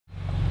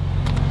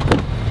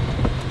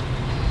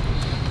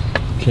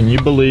Can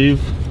you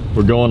believe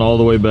we're going all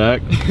the way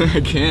back?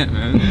 I can't,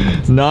 man.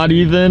 It's not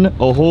even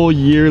a whole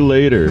year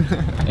later.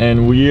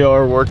 And we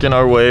are working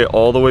our way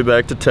all the way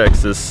back to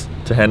Texas,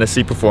 to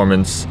Hennessey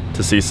Performance,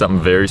 to see something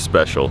very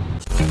special.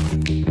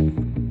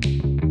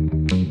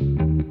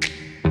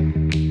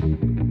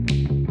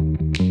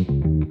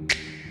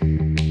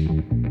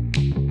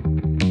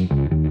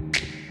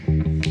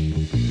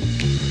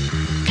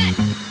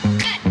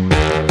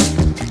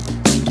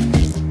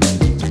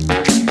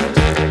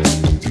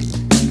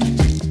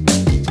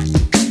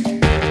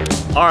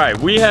 All right,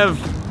 we have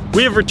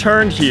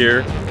returned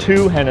here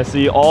to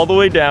Hennessey, all the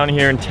way down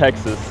here in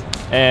Texas,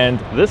 and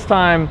this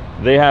time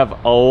they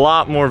have a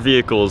lot more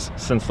vehicles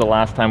since the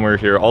last time we were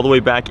here, all the way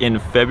back in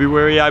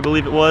February, I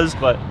believe it was.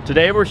 But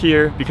today we're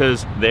here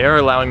because they are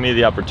allowing me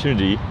the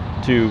opportunity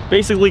to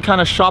basically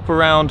kind of shop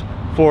around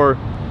for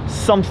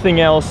something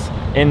else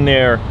in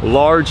their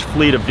large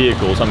fleet of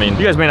vehicles. I mean,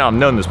 you guys may not have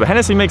known this, but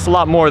Hennessey makes a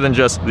lot more than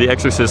just the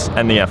Exorcist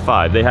and the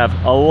F5. They have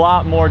a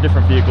lot more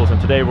different vehicles, and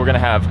today we're gonna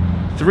have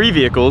 3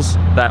 vehicles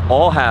that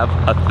all have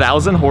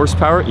 1,000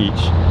 horsepower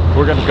each.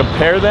 We're gonna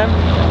compare them,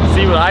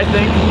 see what I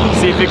think,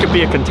 see if it could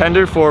be a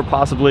contender for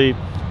possibly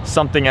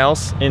something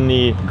else in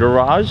the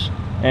garage,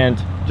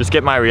 and just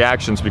get my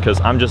reactions,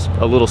 because I'm just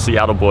a little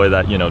Seattle boy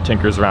that, you know,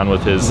 tinkers around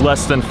with his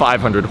less than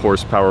 500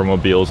 horsepower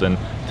mobiles, and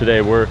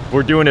today we're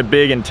doing it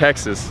big in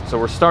Texas. So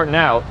we're starting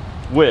out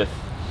with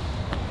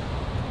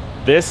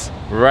this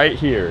right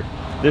here.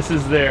 This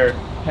is their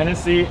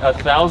Hennessey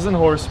 1,000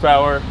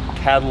 horsepower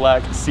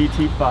Cadillac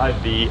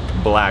CT5V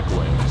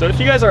Blackwing. So if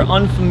you guys are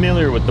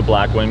unfamiliar with the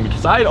Blackwing,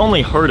 because I had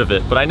only heard of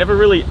it, but I never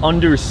really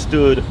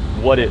understood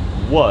what it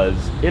was,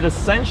 it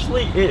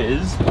essentially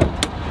is,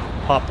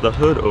 pop the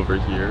hood over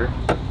here.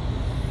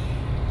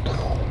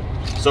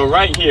 So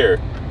right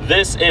here,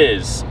 this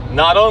is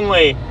not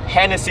only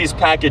Hennessey's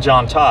package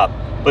on top,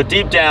 but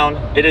deep down,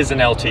 it is an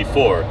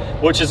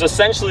LT4, which is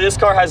essentially, this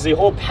car has the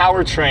whole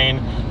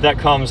powertrain that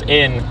comes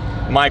in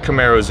my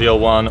Camaro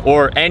ZL1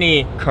 or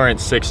any current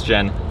 6th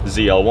gen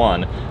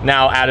ZL1.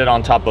 Now added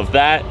on top of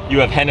that, you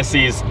have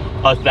Hennessey's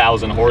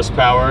 1,000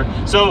 horsepower.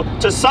 So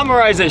to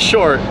summarize it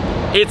short,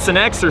 it's an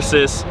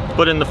Exorcist,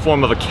 but in the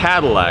form of a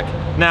Cadillac.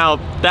 Now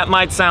that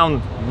might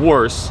sound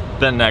worse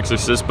than an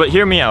Exorcist, but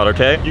hear me out,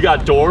 okay? You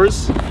got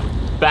doors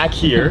back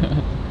here,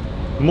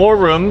 more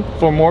room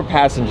for more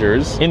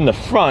passengers. In the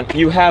front,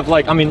 you have,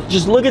 like, I mean,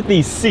 just look at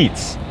these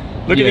seats.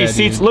 Look at these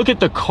seats, look at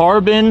the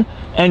carbon,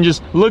 and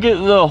just look at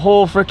the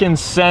whole freaking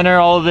center,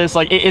 all of this.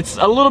 Like, it's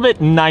a little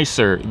bit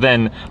nicer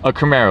than a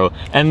Camaro.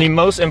 And the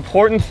most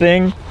important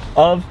thing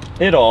of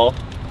it all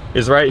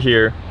is right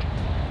here.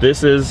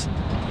 This is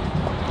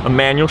a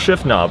manual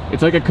shift knob.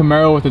 It's like a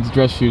Camaro with its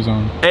dress shoes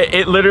on.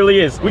 It literally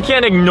is. We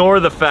can't ignore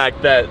the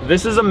fact that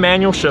this is a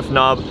manual shift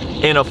knob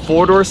in a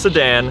 4-door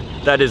sedan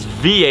that is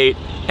V8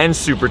 and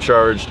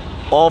supercharged,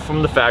 all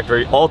from the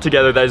factory, all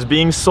together, that is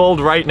being sold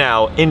right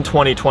now in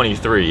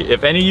 2023.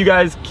 If any of you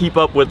guys keep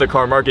up with the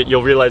car market,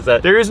 you'll realize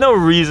that there is no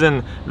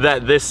reason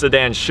that this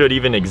sedan should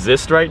even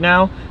exist right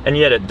now, and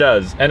yet it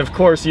does. And of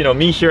course, you know,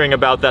 me hearing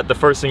about that, the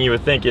first thing you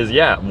would think is,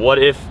 yeah, what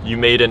if you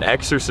made an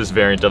Exorcist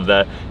variant of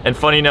that? And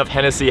funny enough,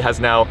 Hennessey has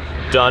now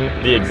done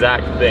the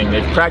exact thing.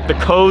 They've cracked the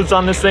codes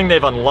on this thing,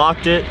 they've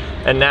unlocked it,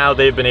 and now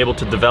they've been able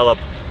to develop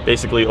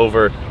basically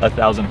over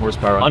 1,000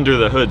 horsepower under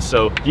the hood.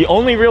 So the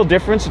only real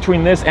difference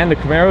between this and the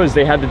Camaro is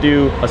they had to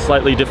do a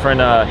slightly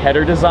different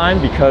header design,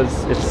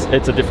 because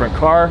it's a different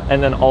car,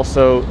 and then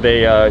also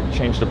they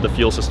changed up the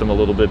fuel system a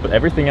little bit, but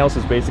everything else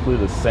is basically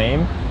the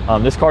same.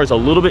 This car is a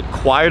little bit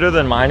quieter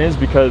than mine is,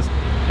 because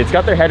it's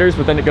got their headers,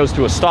 but then it goes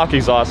to a stock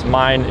exhaust.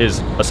 Mine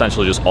is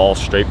essentially just all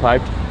straight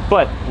piped.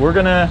 But we're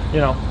gonna, you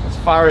know, let's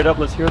fire it up,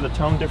 let's hear the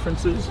tone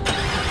differences.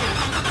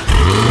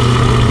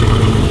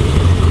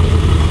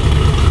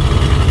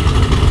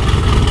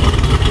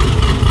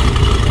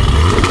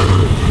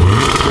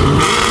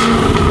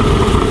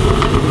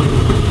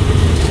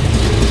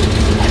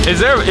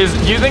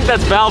 Do you think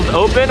that's valve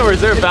open, or is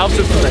there a valve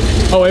system there?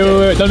 Oh,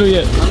 wait, don't do it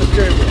yet. On the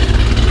steering wheel.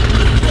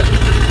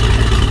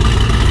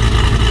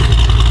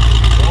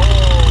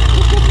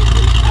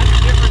 That's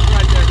a difference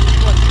right there.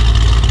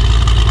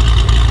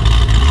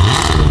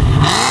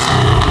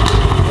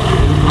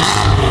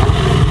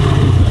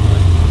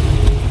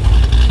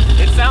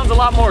 It sounds a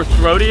lot more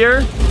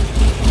throatier,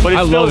 but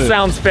it still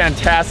sounds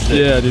fantastic.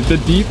 Yeah, dude, the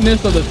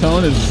deepness of the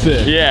tone is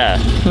sick. Yeah.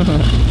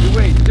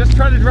 Wait, just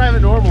try to drive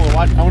it normal and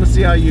watch. I want to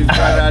see how you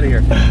drive out of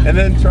here, and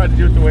then try to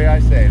do it the way I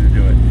say to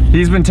do it.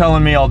 He's been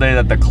telling me all day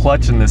that the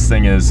clutch in this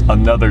thing is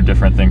another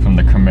different thing from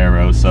the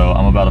Camaro, so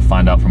I'm about to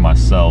find out for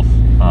myself.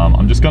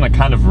 I'm just gonna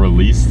kind of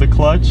release the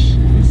clutch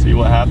and see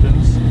what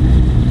happens.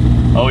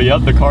 Oh,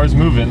 yep, the car's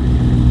moving.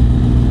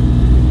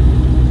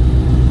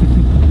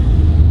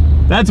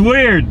 That's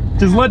weird.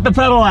 Just let the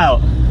pedal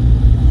out.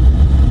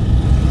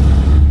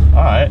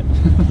 All right.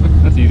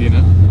 That's easy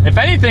enough. If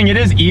anything, it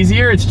is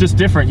easier, it's just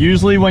different.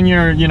 Usually when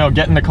you're, you know,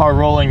 getting the car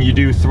rolling, you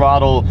do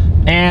throttle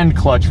and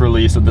clutch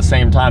release at the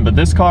same time. But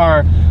this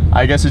car,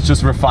 I guess it's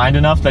just refined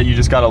enough that you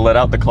just gotta let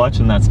out the clutch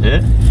and that's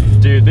it.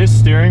 Dude, this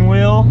steering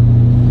wheel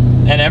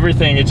and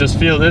everything. It just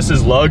feels, this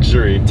is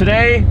luxury.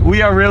 Today,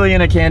 we are really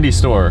in a candy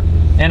store.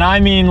 And I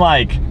mean,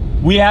 like,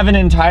 we have an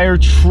entire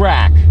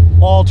track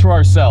all to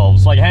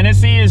ourselves. Like,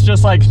 Hennessey is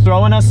just like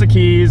throwing us the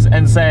keys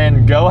and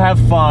saying, go have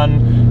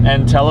fun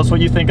and tell us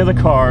what you think of the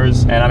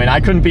cars. And I mean, I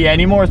couldn't be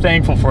any more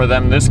thankful for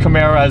them. This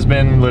Camaro has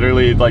been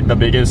literally like the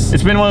biggest,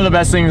 it's been one of the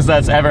best things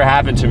that's ever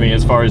happened to me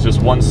as far as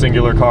just one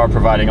singular car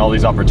providing all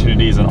these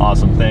opportunities and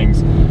awesome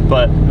things.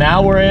 But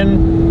now we're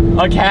in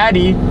a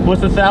Caddy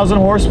with 1,000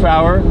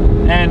 horsepower,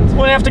 and we're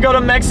gonna have to go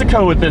to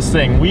Mexico with this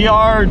thing.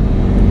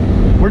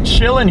 We're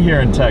chilling here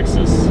in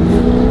Texas.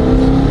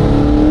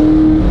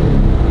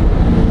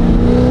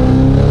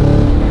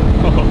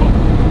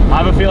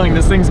 I have a feeling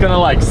this thing's gonna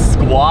like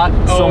squat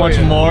so much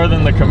more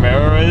than the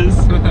Camaro is.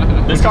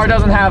 This car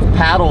doesn't have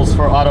paddles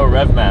for auto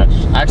rev match.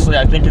 Actually,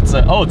 I think it's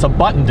a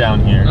button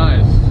down here.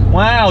 Nice.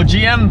 Wow,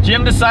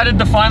 GM decided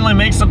to finally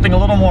make something a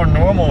little more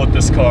normal with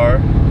this car.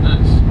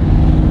 Nice.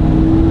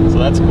 So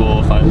that's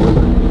cool.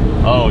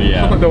 Oh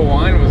yeah. The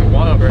wine was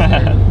wild right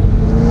there.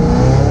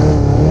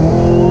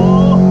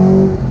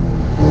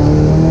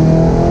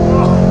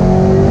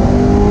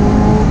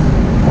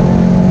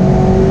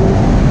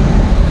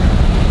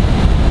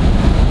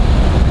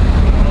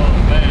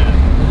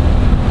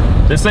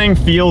 This thing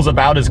feels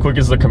about as quick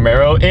as the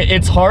Camaro.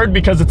 It's hard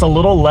because it's a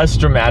little less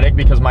dramatic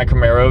because my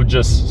Camaro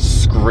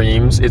just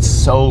screams. It's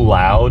so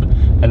loud,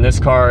 and this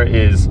car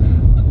is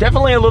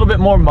definitely a little bit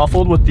more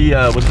muffled with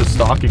the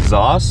stock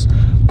exhaust.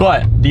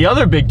 But the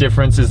other big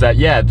difference is that,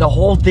 yeah, the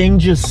whole thing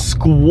just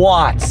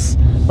squats.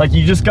 Like,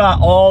 you just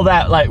got all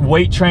that like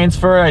weight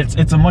transfer.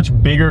 It's a much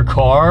bigger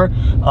car,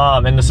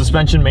 and the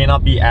suspension may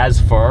not be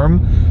as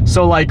firm.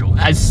 So like,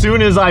 as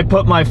soon as I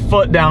put my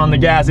foot down on the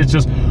gas, it's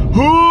just,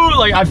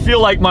 like, I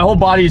feel like my whole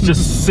body is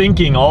just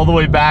sinking all the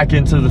way back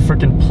into the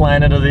freaking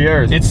planet of the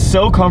earth. It's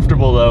so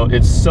comfortable though.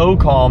 It's so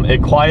calm.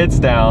 It quiets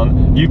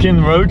down. You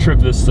can road trip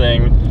this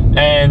thing,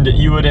 and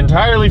you would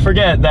entirely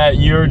forget that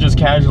you're just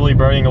casually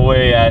burning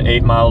away at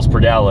 8 miles per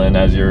gallon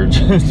as you're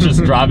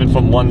just driving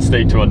from one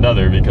state to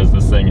another, because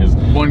this thing is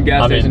one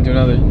gas station to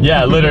another.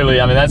 Yeah,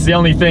 literally. I mean, that's the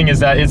only thing, is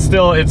that it's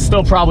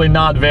still probably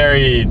not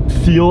very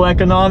fuel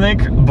economic,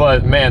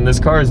 but man, this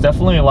car is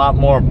definitely a lot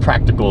more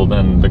practical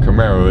than the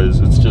Camaro is.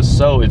 It's just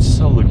so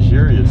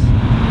luxurious.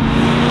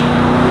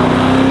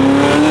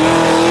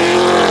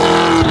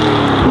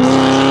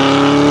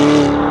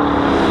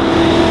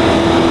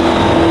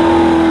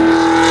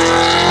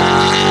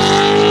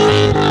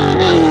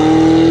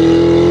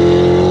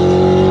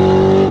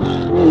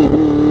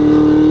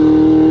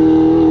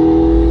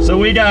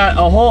 We got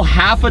a whole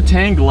half a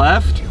tank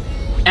left,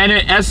 and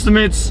it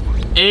estimates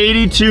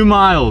 82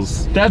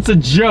 miles. That's a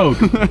joke.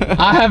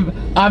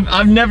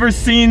 I've never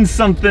seen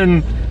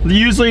something.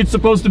 Usually it's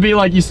supposed to be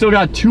like you still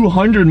got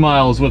 200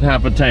 miles with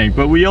half a tank,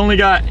 but we only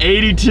got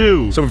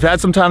 82. So we've had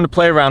some time to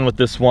play around with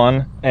this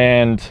one,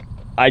 and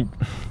I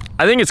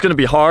think it's gonna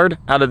be hard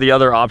out of the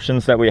other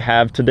options that we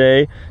have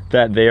today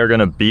that they are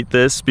gonna beat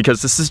this,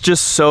 because this is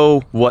just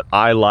so what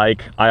I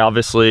like. I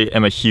obviously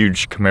am a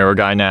huge Camaro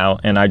guy now,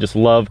 and I just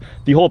love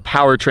the whole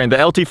powertrain. The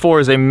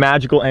LT4 is a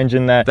magical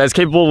engine that is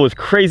capable with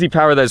crazy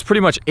power that is pretty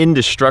much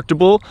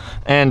indestructible.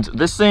 And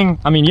this thing,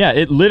 I mean, yeah,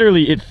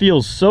 it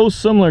feels so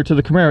similar to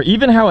the Camaro,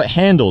 even how it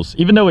handles.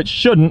 Even though it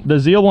shouldn't, the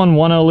Z01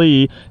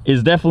 1LE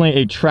is definitely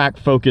a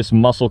track-focused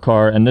muscle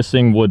car, and this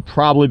thing would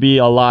probably be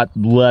a lot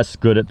less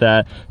good at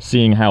that,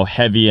 seeing how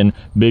heavy and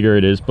bigger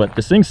it is. But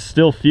this thing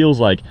still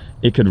feels like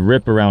it could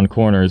rip around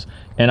corners,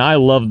 and I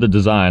love the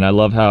design. I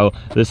love how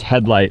this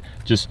headlight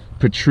just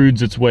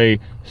protrudes its way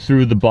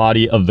through the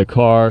body of the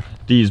car.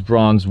 These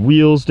bronze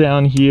wheels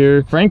down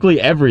here, frankly,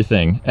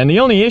 everything. And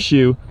the only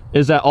issue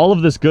is that all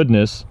of this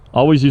goodness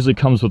always usually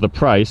comes with a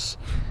price,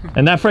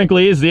 and that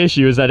frankly is the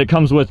issue, is that it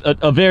comes with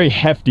a very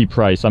hefty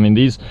price. I mean,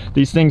 these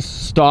things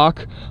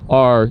stock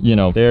are, you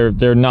know,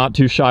 they're not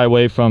too shy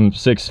away from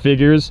 6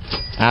 figures.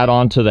 Add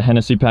on to the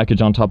Hennessey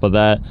package on top of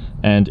that,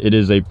 and it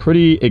is a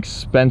pretty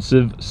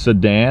expensive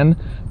sedan.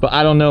 But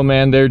I don't know,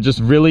 man, there just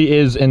really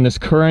is, in this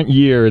current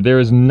year, there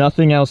is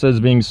nothing else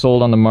that's being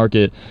sold on the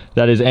market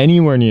that is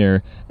anywhere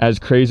near as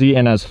crazy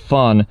and as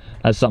fun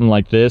as something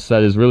like this,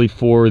 that is really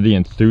for the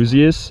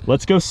enthusiasts.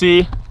 Let's go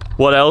see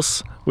what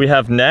else we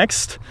have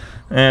next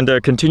and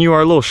continue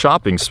our little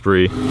shopping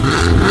spree.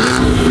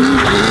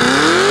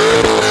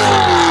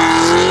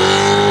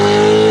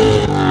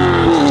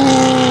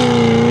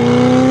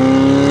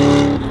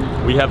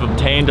 We have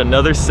obtained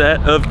another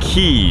set of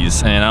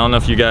keys, and I don't know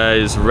if you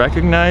guys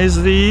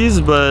recognize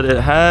these, but it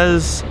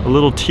has a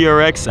little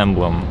TRX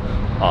emblem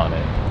on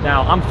it.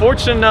 Now, I'm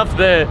fortunate enough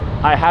that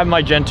I have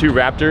my Gen 2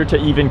 Raptor to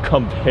even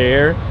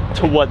compare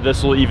to what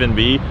this will even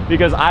be,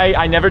 because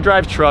I never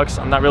drive trucks.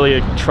 I'm not really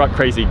a truck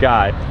crazy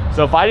guy.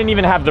 So if I didn't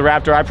even have the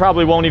Raptor, I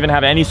probably won't even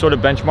have any sort of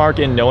benchmark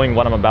in knowing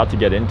what I'm about to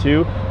get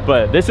into.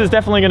 But this is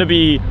definitely gonna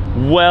be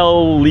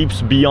well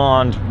leaps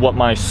beyond what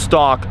my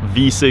stock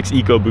V6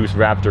 EcoBoost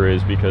Raptor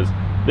is, because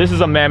this is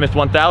a Mammoth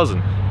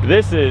 1000.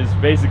 This is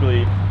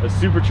basically a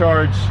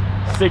supercharged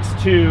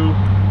 6.2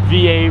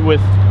 V8 with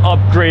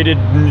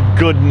upgraded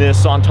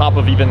goodness on top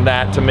of even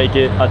that to make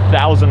it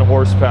 1,000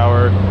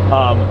 horsepower.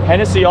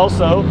 Hennessey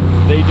also,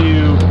 they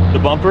do the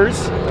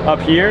bumpers up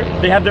here.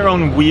 They have their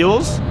own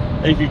wheels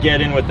that you could get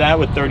in with that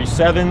with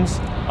 37s.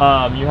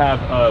 You have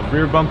a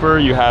rear bumper,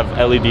 you have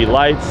LED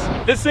lights.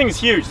 This thing's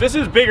huge. This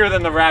is bigger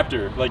than the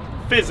Raptor, like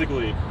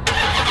physically.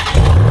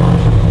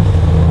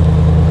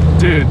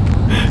 Dude,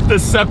 the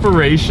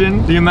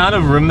separation, the amount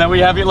of room that we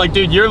have here, like,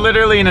 dude, you're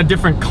literally in a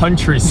different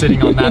country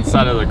sitting on that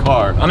side of the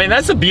car. I mean,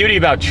 that's the beauty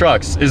about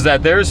trucks, is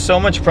that there's so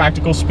much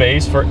practical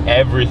space for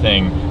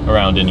everything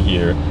around in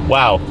here.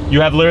 Wow, you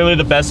have literally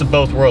the best of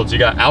both worlds. You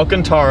got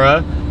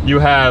Alcantara, you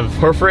have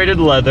perforated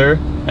leather,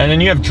 and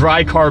then you have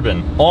dry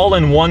carbon, all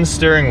in one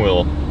steering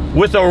wheel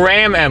with a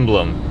Ram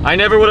emblem. I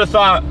never would have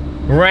thought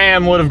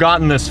Ram would have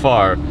gotten this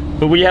far,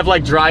 but we have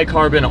like dry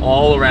carbon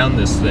all around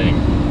this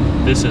thing.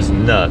 This is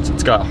nuts.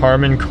 It's got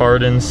Harman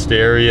Kardon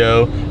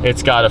stereo.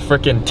 It's got a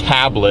freaking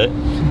tablet,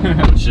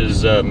 which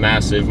is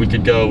massive. We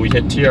hit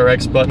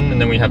TRX button, and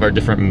then we have our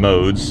different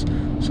modes.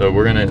 So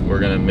we're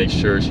gonna make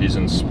sure she's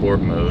in sport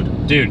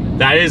mode. Dude,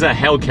 that is a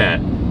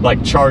Hellcat,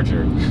 like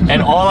Charger.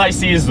 And all I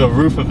see is the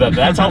roof of that.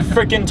 That's how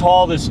freaking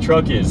tall this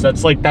truck is.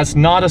 That's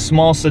not a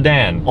small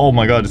sedan. Oh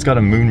my God, it's got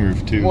a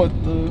moonroof too. What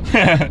the?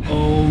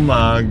 Oh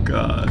my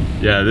God.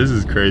 Yeah, this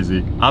is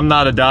crazy. I'm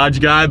not a Dodge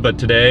guy, but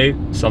today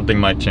something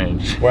might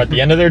change. We're at the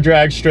end of their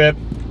drag strip.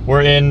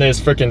 We're in this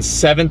freaking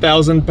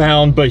 7,000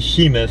 pound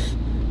behemoth,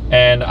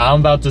 and I'm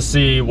about to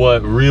see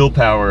what real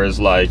power is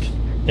like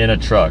in a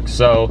truck.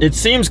 So it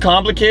seems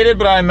complicated,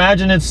 but I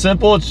imagine it's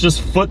simple. It's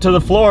just foot to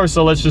the floor.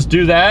 So let's just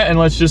do that, and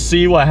let's just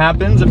see what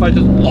happens if I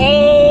just,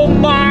 oh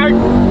my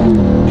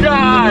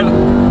God.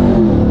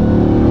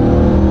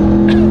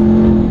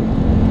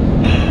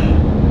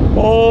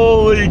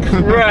 Holy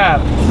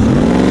crap.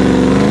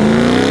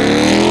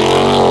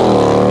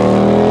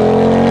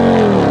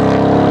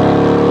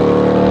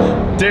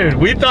 Dude,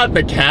 we thought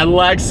the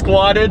Cadillac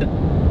squatted.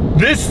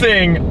 This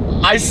thing,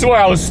 I swear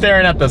I was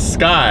staring at the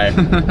sky.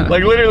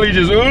 Like literally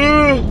just,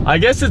 ooh. I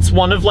guess it's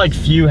one of like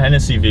few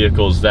Hennessey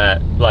vehicles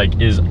that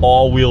like is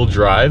all-wheel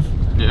drive.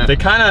 Yeah.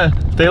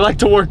 They like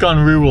to work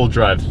on rear-wheel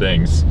drive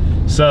things.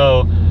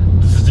 So,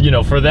 you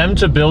know, for them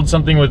to build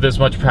something with this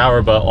much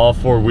power, but all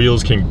four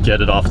wheels can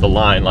get it off the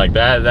line like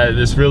that,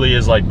 this really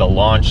is like the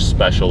launch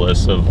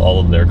specialist of all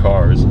of their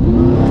cars.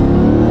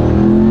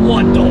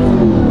 What the?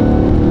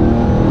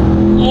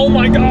 Oh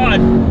my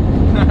God.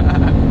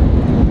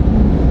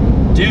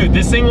 Dude,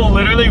 this thing will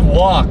literally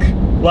walk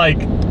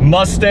like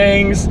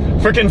Mustangs,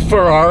 freaking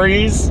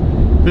Ferraris.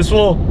 This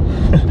will,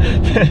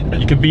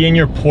 you could be in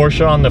your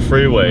Porsche on the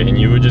freeway and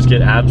you would just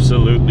get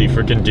absolutely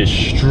freaking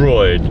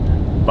destroyed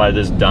by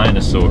this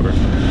dinosaur.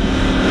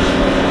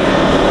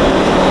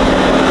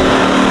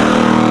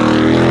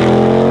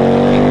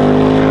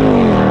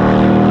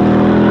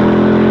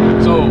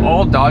 So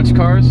all Dodge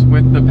cars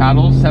with the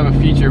paddles have a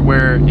feature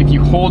where if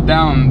you hold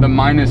down the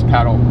minus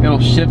paddle, it'll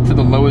shift to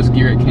the lowest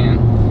gear it can.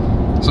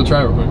 So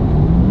try it real quick.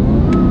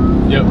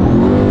 Yep.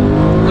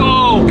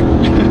 Oh!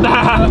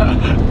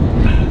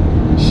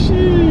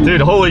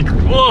 Dude, holy,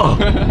 whoa!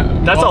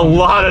 That's a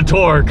lot of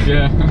torque.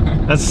 Yeah.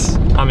 That's,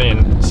 I mean,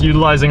 it's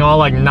utilizing all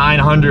like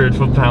 900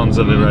 foot-pounds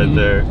of it right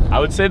there. I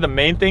would say the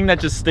main thing that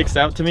just sticks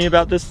out to me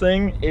about this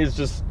thing is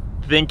just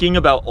thinking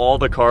about all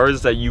the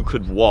cars that you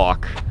could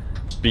walk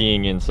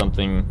being in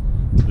something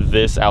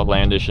this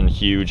outlandish and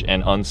huge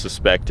and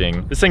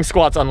unsuspecting. This thing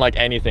squats unlike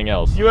anything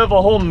else. You have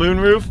a whole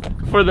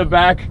moonroof for the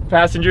back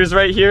passengers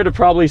right here to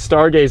probably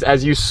stargaze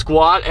as you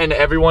squat, and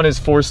everyone is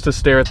forced to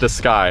stare at the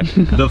sky.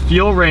 The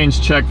fuel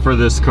range check for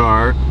this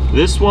car,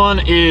 this one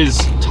is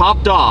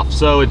topped off,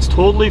 so it's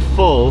totally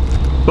full,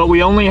 but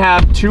we only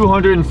have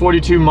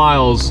 242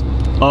 miles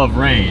of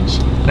range.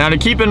 Now to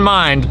keep in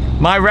mind,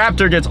 my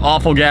Raptor gets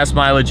awful gas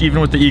mileage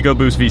even with the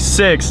EcoBoost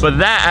V6, but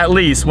that at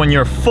least when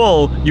you're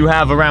full, you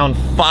have around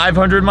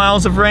 500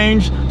 miles of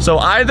range. So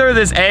either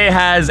this A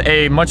has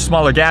a much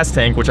smaller gas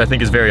tank, which I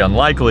think is very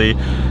unlikely,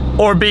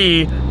 or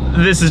B,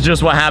 this is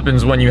just what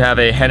happens when you have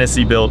a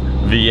Hennessey built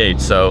V8.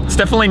 So it's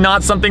definitely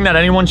not something that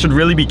anyone should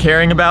really be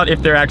caring about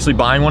if they're actually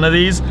buying one of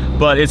these,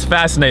 but it's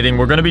fascinating.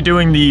 We're gonna be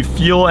doing the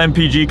fuel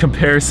MPG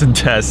comparison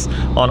tests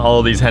on all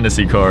of these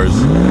Hennessey cars.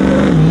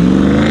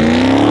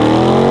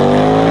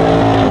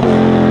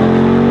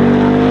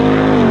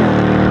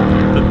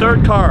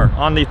 Third car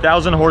on the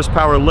 1,000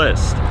 horsepower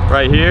list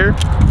right here,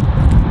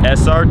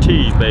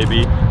 SRT,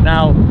 baby.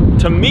 Now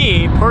to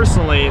me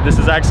personally, this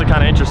is actually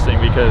kind of interesting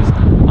because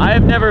I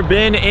have never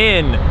been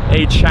in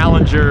a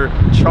Challenger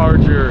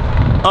Charger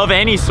of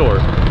any sort,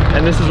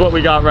 and this is what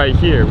we got right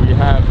here. We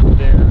have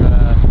their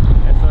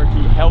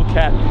SRT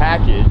Hellcat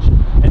package,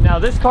 and now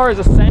this car is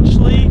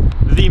essentially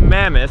the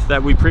Mammoth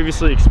that we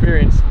previously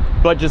experienced,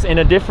 but just in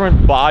a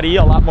different body,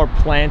 a lot more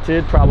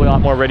planted, probably a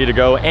lot more ready to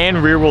go,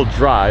 and rear-wheel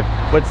drive,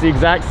 but it's the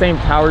exact same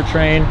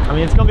powertrain. I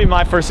mean, it's gonna be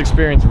my first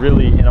experience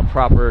really in a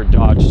proper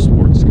Dodge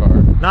sports car.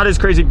 Not as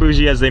crazy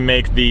bougie as they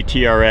make the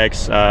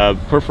TRX.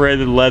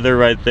 Perforated leather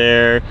right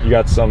there. You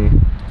got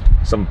some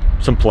some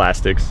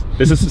plastics.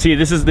 This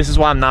is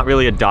why I'm not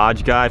really a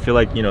Dodge guy. I feel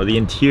like, you know, the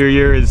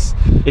interior it's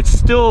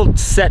still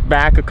set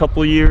back a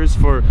couple years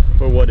for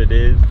what it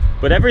is.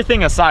 But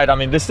everything aside, I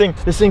mean, this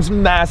thing's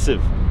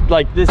massive.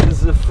 Like, this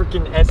is a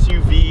freaking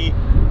SUV,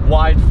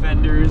 wide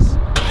fenders.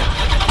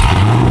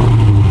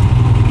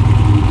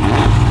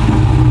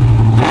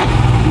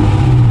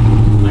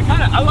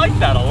 I like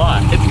that a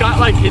lot. It's got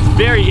like, it's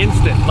very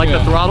instant. Like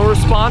the throttle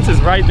response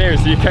is right there,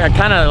 so you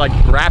kind of like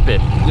grab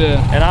it.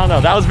 Yeah. And I don't know,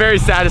 that was very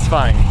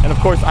satisfying. And of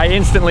course, I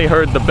instantly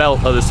heard the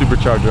belt of the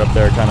supercharger up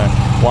there kind of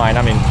whine.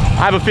 I mean,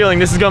 I have a feeling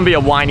this is gonna be a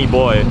whiny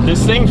boy.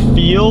 This thing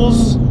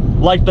feels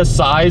like the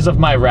size of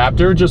my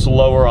Raptor, just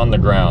lower on the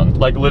ground.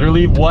 Like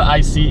literally what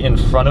I see in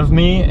front of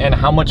me and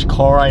how much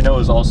car I know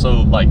is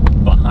also like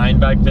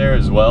behind back there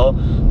as well.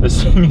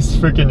 This thing is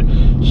freaking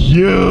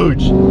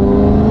huge.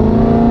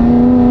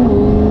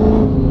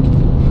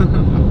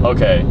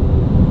 Okay,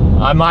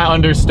 I might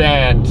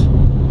understand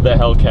the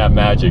Hellcat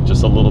magic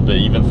just a little bit,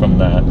 even from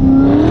that.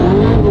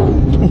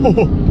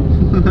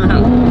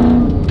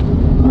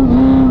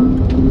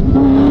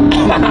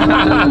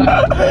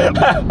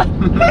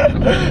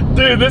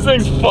 Dude, this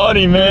thing's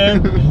funny, man.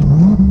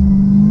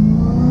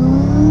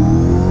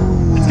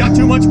 It's got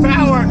too much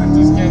power. I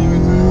just can't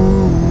even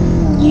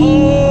do it.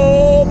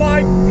 Oh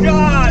my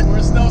God.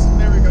 We're still,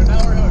 there we go,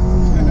 now we're hooked.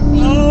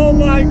 Oh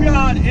my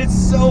God, it's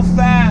so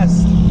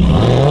fast.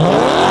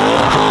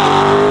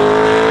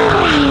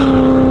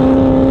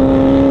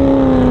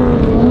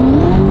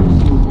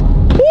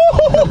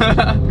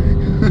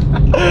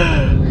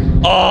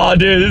 Oh,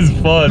 dude, this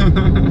is fun.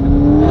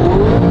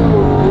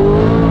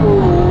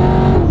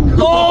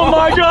 Oh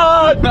my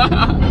God!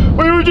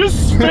 We were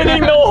just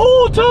spinning the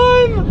whole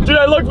time. Dude,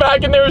 I looked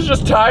back and there was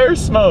just tire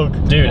smoke.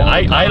 Dude,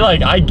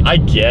 I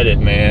get it,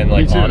 man.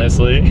 Like,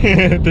 honestly,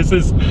 this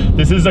is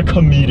a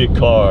comedic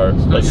car.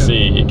 Let's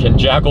see. Can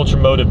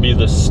JackUltraMotive be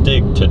the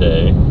Stig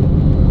today?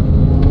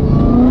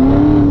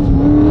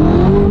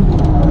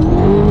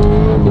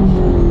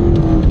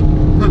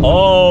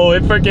 Oh,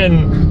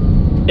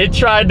 it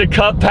tried to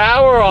cut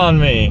power on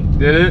me.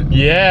 Did it?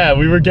 Yeah,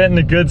 we were getting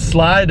a good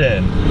slide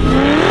in.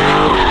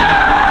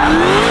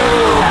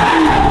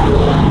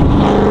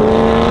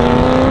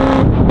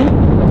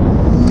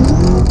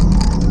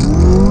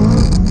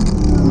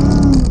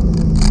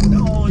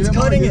 No, it's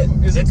cutting it.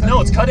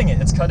 No, it's cutting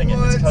it. It's cutting it.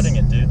 It's cutting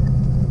it, dude.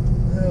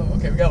 Oh,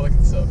 okay, we gotta look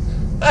this up.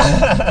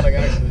 Like,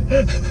 actually.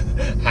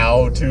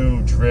 How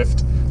to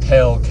drift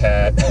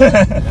Hellcat.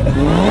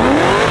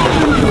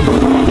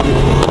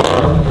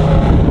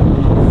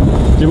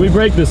 Did we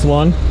break this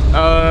one?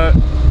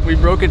 We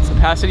broke its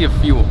capacity of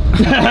fuel.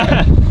 We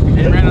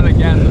ran out of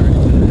gas already.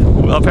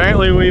 Well,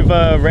 apparently we've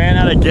ran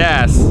out of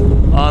gas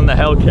on the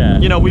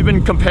Hellcat. You know, we've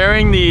been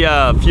comparing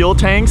the fuel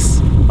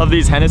tanks of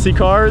these Hennessey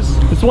cars.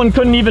 This one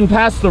couldn't even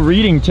pass the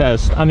reading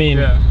test. I mean,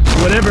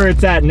 whatever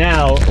it's at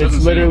now,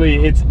 it's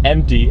literally, it's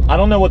empty. I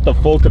don't know what the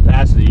full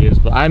capacity is,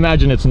 but I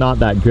imagine it's not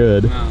that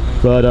good. No.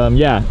 But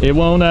yeah, it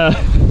won't,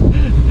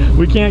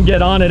 we can't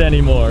get on it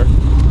anymore.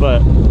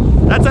 But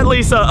that's at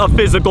least a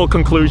physical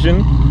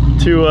conclusion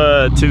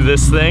to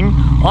this thing.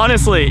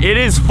 Honestly, it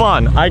is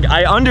fun.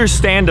 I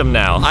understand them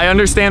now. I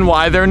understand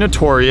why they're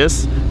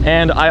notorious,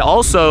 and I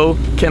also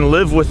can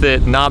live with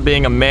it not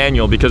being a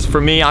manual, because for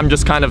me, I'm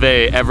just kind of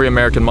every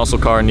American muscle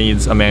car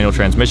needs a manual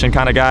transmission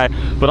kind of guy.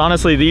 But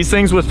honestly, these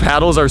things with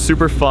paddles are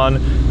super fun.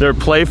 They're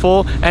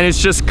playful, and it's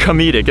just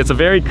comedic. It's a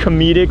very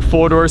comedic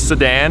four-door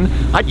sedan.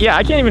 Yeah,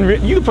 I can't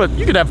even, you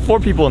could have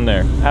 4 people in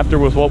there after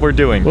with what we're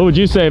doing. What would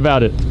you say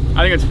about it?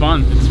 I think it's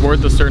fun. It's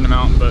worth a certain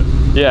amount, but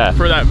yeah,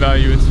 for that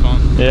value, it's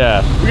fun.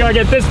 Yeah. We gotta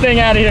get this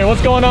thing out of here.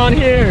 What's going on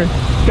here?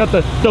 Got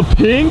the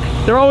pink.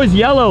 They're always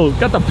yellow.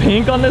 Got the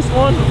pink on this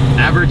one.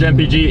 Average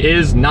MPG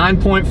is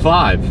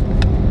 9.5.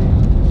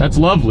 That's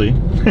lovely.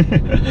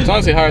 It's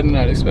honestly higher than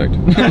I'd expect.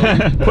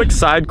 Quick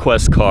side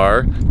quest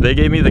car. They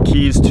gave me the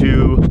keys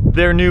to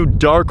their new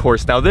Dark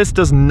Horse. Now this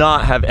does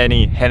not have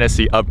any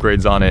Hennessey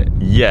upgrades on it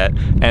yet,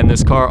 and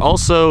this car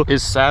also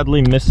is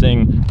sadly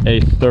missing a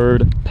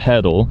 3rd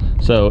pedal.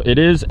 So it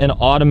is an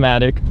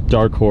automatic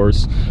Dark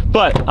Horse,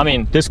 but I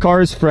mean, this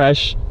car is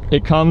fresh.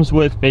 It comes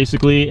with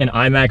basically an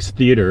IMAX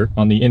theater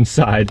on the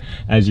inside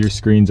as your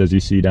screens, as you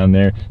see down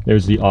there.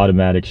 There's the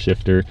automatic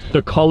shifter.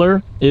 The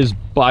color is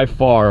by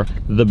far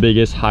the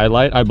biggest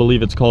highlight. I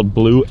believe it's called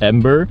Blue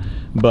Ember,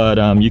 but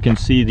you can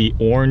see the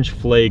orange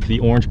flake, the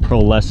orange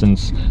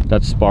pearlescence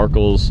that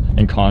sparkles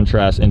and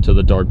contrasts into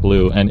the dark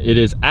blue, and it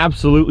is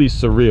absolutely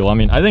surreal. I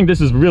mean, I think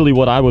this is really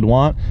what I would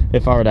want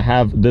if I were to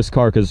have this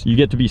car, because you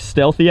get to be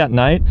stealthy at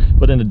night,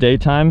 but in the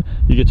daytime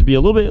you get to be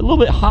a little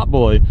bit hot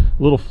boy, a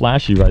little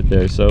flashy right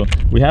there. So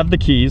we have the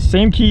keys,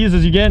 same keys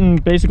as you get in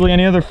basically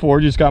any other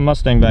Ford. You just got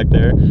Mustang back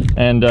there,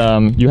 and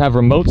you have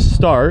remote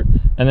start,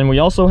 and then we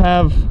also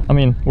have, I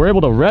mean, we're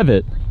able to rev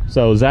it.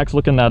 So Zach's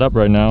looking that up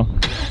right now.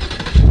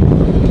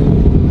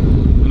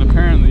 And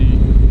apparently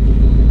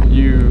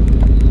you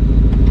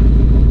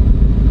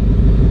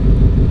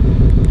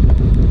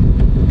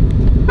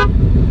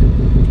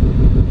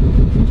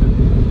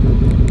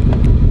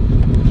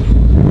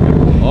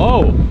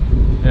oh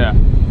yeah,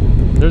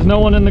 no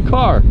one in the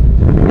car.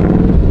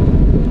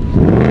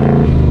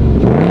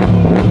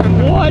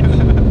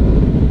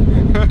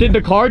 What? Did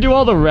the car do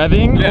all the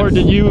revving, yes. or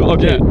did you?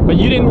 Okay, yeah. But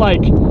you didn't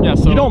like. Yeah,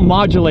 so you don't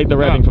modulate the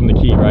revving from the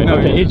key, right? No,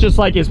 okay, yeah. it just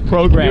like is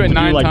programmed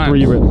to do like times.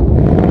 3 revs.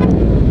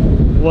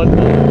 What?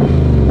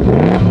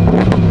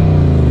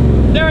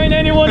 There ain't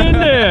anyone in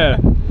there.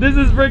 This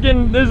is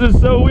freaking. This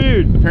is so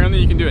weird. Apparently,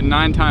 you can do it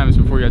 9 times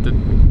before you have to.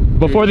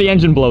 Before the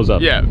engine blows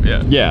up. Yeah,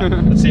 yeah. Yeah.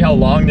 Let's see how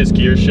long this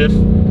gear shift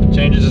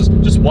changes.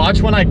 Just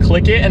watch when I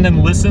click it and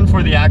then listen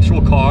for the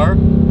actual car.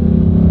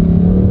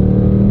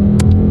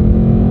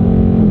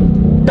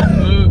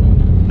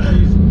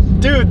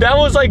 Dude, that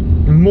was like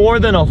more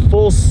than a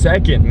full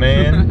second,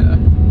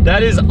 man.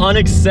 That is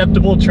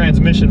unacceptable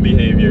transmission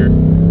behavior.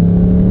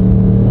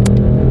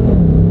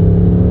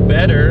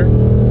 Better.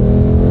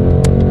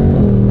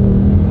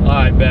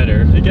 Alright,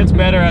 better. It gets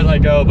better as I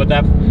go, but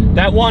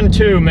that one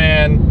too,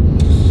 man.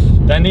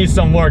 That needs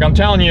some work. I'm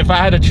telling you, if I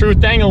had a true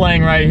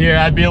thang-a-lang right here,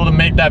 I'd be able to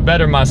make that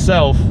better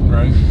myself.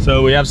 Right.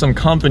 So we have some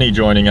company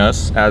joining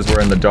us as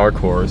we're in the Dark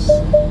Horse.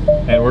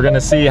 And we're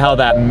gonna see how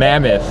that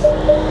mammoth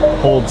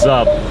holds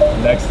up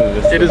next to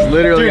this. It is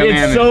literally Dude, a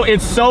mammoth.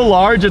 it's so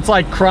large, it's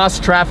like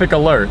cross-traffic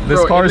alert. This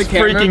Bro, car in is the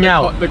camera, freaking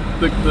out.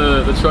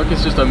 The truck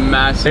is just a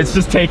massive. It's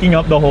just taking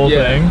up the whole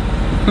thing.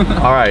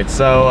 All right,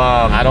 so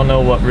I don't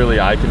know what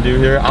really I can do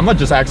here. I'm gonna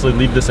just actually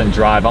leave this and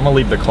drive. I'm gonna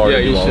leave the car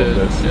to do all of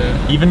this.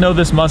 Yeah. Even though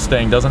this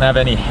Mustang doesn't have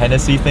any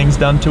Hennessey things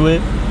done to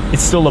it,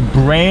 it's still a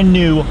brand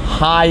new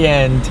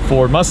high-end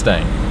Ford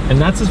Mustang. And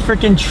that's a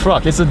freaking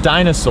truck. It's a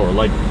dinosaur.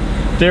 Like,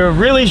 there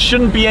really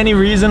shouldn't be any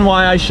reason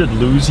why I should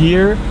lose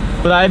here,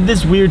 but I have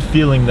this weird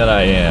feeling that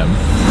I am.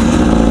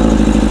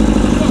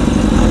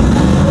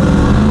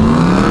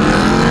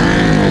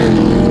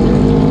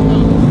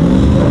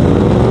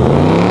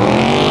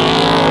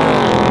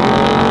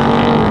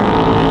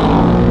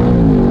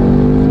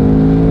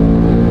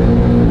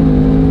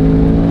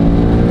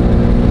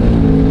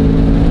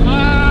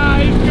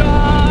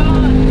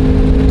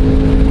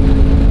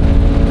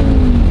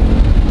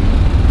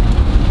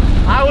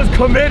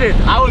 Committed.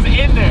 I was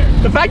in there.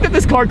 The fact that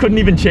this car couldn't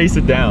even chase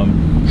it down.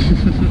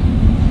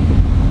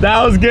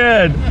 That was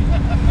good.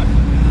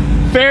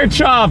 Fair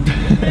chopped.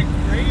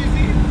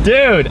 Crazy.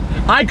 Dude,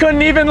 I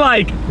couldn't even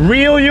like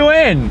reel you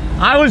in.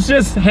 I was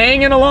just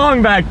hanging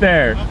along back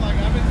there. I'm like,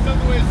 I'm in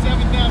something weighs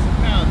 7,000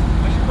 pounds.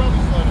 I should probably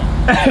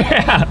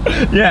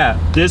slow down.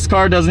 Yeah. This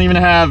car doesn't even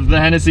have the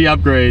Hennessey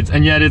upgrades,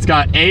 and yet it's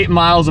got 8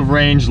 miles of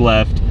range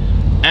left.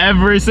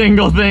 Every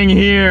single thing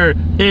here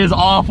is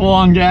awful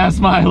on gas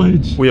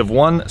mileage. We have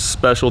one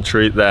special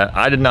treat that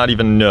I did not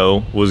even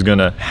know was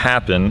gonna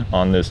happen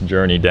on this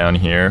journey down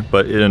here,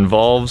 but it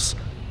involves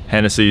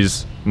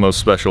Hennessey's most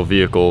special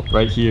vehicle.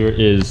 Right here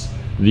is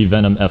the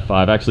Venom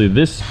F5. Actually,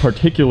 this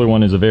particular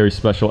one is a very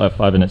special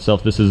F5 in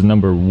itself. This is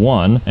number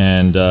 1,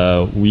 and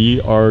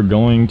we are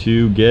going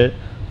to get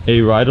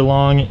a ride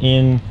along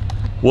in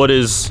what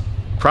is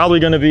probably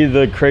gonna be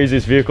the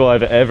craziest vehicle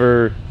I've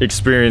ever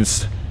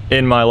experienced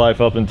in my life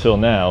up until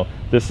now.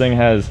 This thing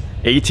has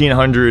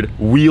 1,800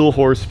 wheel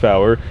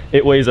horsepower.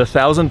 It weighs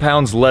 1,000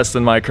 pounds less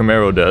than my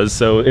Camaro does,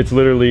 so it's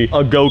literally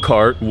a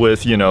go-kart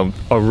with, you know,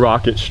 a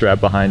rocket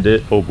strap behind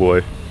it. Oh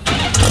boy.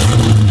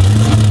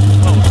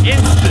 Oh,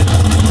 instant.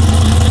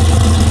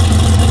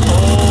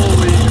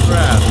 Holy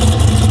crap.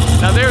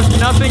 Now there's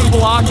nothing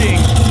blocking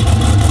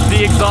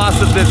the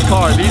exhaust of this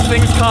car. These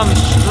things come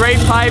straight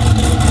piped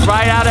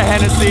right out of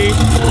Hennessey.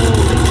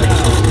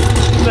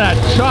 That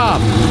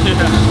chop. Yeah.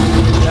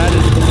 That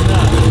is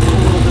nuts. It's a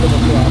little bit of a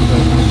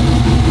process.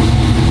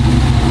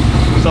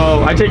 So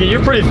I take it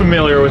you're pretty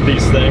familiar with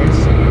these things.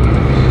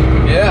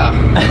 Yeah.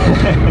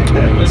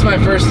 This is my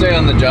first day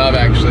on the job,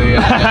 actually.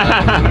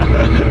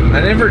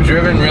 I've never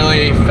driven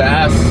really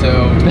fast,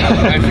 so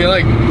I feel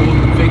like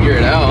we'll figure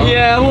it out.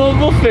 Yeah,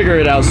 we'll figure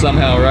it out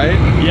somehow, right?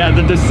 Yeah,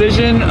 the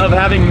decision of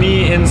having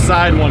me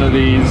inside one of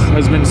these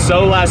has been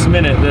so last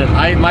minute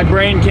that my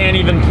brain can't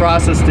even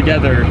process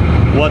together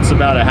what's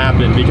about to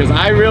happen, because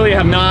I really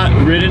have not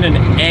ridden in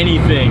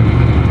anything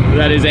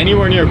that is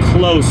anywhere near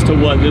close to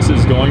what this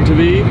is going to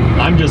be.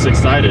 I'm just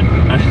excited.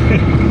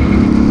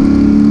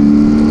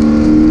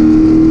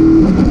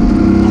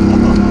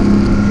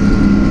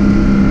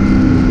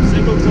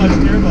 Single clutch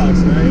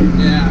gearbox, right?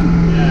 Yeah.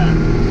 Yeah.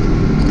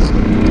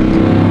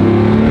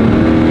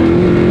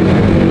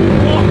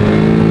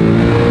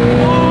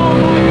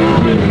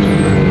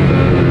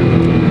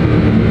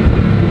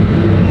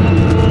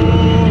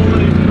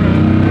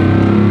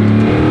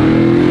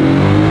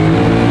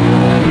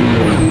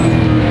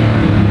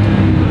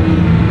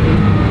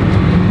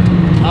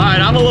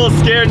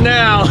 Scared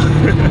now.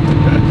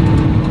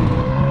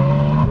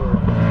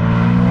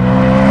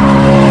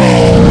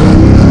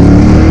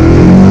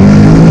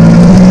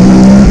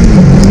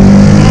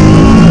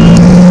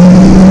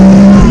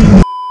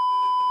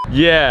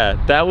 Yeah,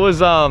 that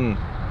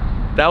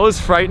was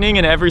frightening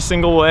in every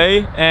single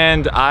way,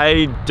 and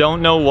I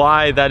don't know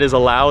why that is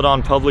allowed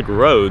on public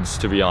roads,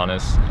 to be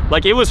honest.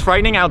 Like, it was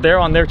frightening out there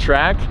on their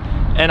track,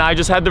 and I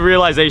just had the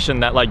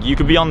realization that, like, you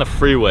could be on the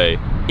freeway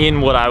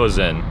in what I was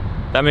in.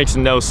 That makes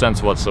no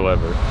sense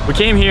whatsoever. We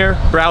came here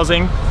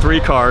browsing 3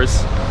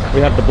 cars. We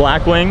have the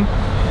Blackwing,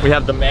 we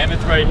have the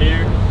Mammoth right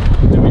here,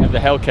 and we have the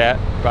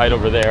Hellcat right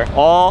over there.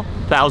 All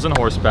 1,000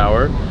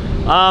 horsepower.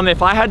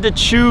 If I had to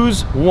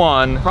choose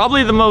one,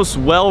 probably the most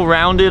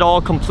well-rounded,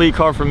 all-complete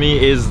car for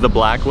me is the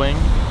Blackwing.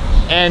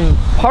 And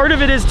part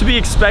of it is to be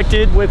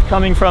expected with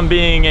coming from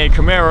being a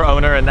Camaro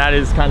owner, and that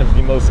is kind of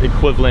the most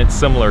equivalent,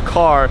 similar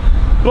car.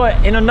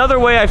 But in another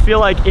way, I feel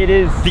like it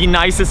is the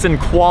nicest in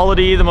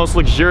quality, the most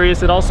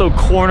luxurious. It also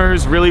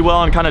corners really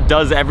well and kind of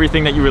does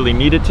everything that you really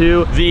need it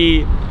to.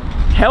 The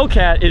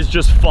Hellcat is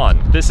just fun.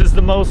 This is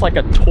the most like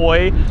a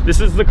toy. This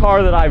is the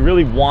car that I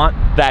really want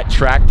that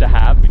track to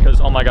have,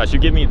 because oh my gosh, you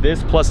give me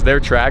this plus their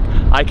track,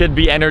 I could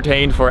be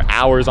entertained for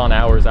hours on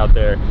hours out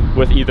there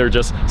with either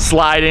just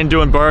sliding,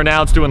 doing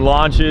burnouts, doing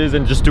launches,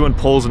 and just doing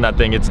pulls in that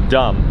thing. It's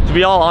dumb. To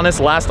be all honest,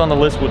 last on the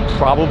list would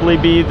probably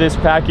be this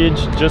package,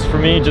 just for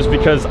me, just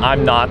because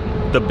I'm not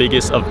the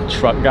biggest of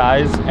truck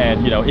guys,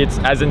 and you know, it's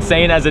as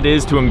insane as it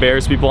is to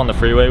embarrass people on the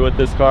freeway with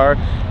this car,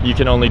 you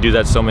can only do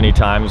that so many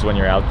times when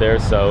you're out there.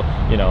 So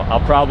you know, I'll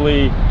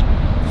probably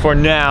for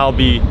now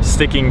be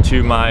sticking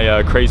to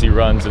my crazy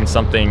runs in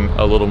something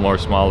a little more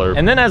smaller.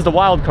 And then as the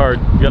wild card,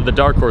 you have the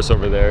Dark Horse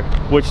over there,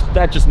 which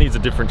that just needs a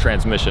different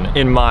transmission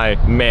in my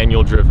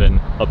manual driven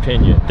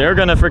opinion. They're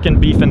gonna freaking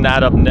beefing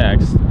that up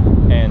next,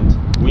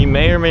 and we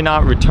may or may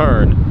not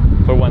return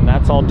for when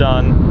that's all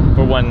done,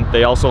 for when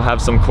they also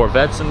have some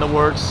Corvettes in the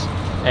works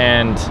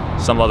and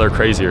some other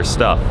crazier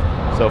stuff.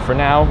 So for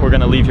now, we're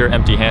gonna leave here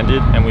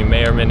empty-handed, and we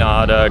may or may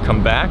not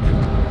come back,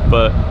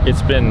 but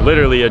it's been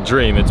literally a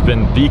dream. It's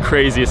been the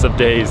craziest of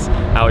days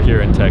out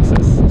here in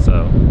Texas. So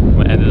I'm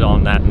gonna end it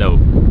on that note.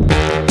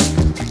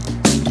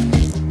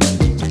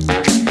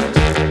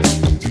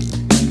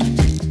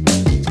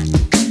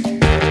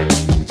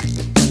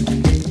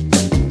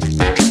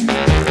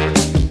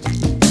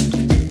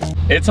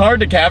 It's hard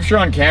to capture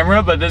on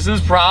camera, but this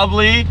is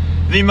probably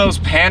the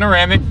most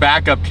panoramic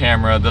backup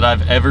camera that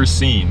I've ever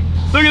seen.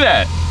 Look at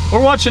that.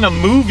 We're watching a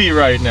movie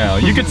right now.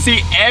 You can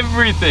see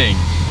everything.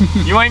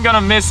 You ain't gonna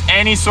miss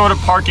any sort of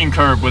parking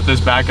curb with this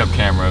backup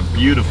camera.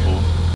 Beautiful.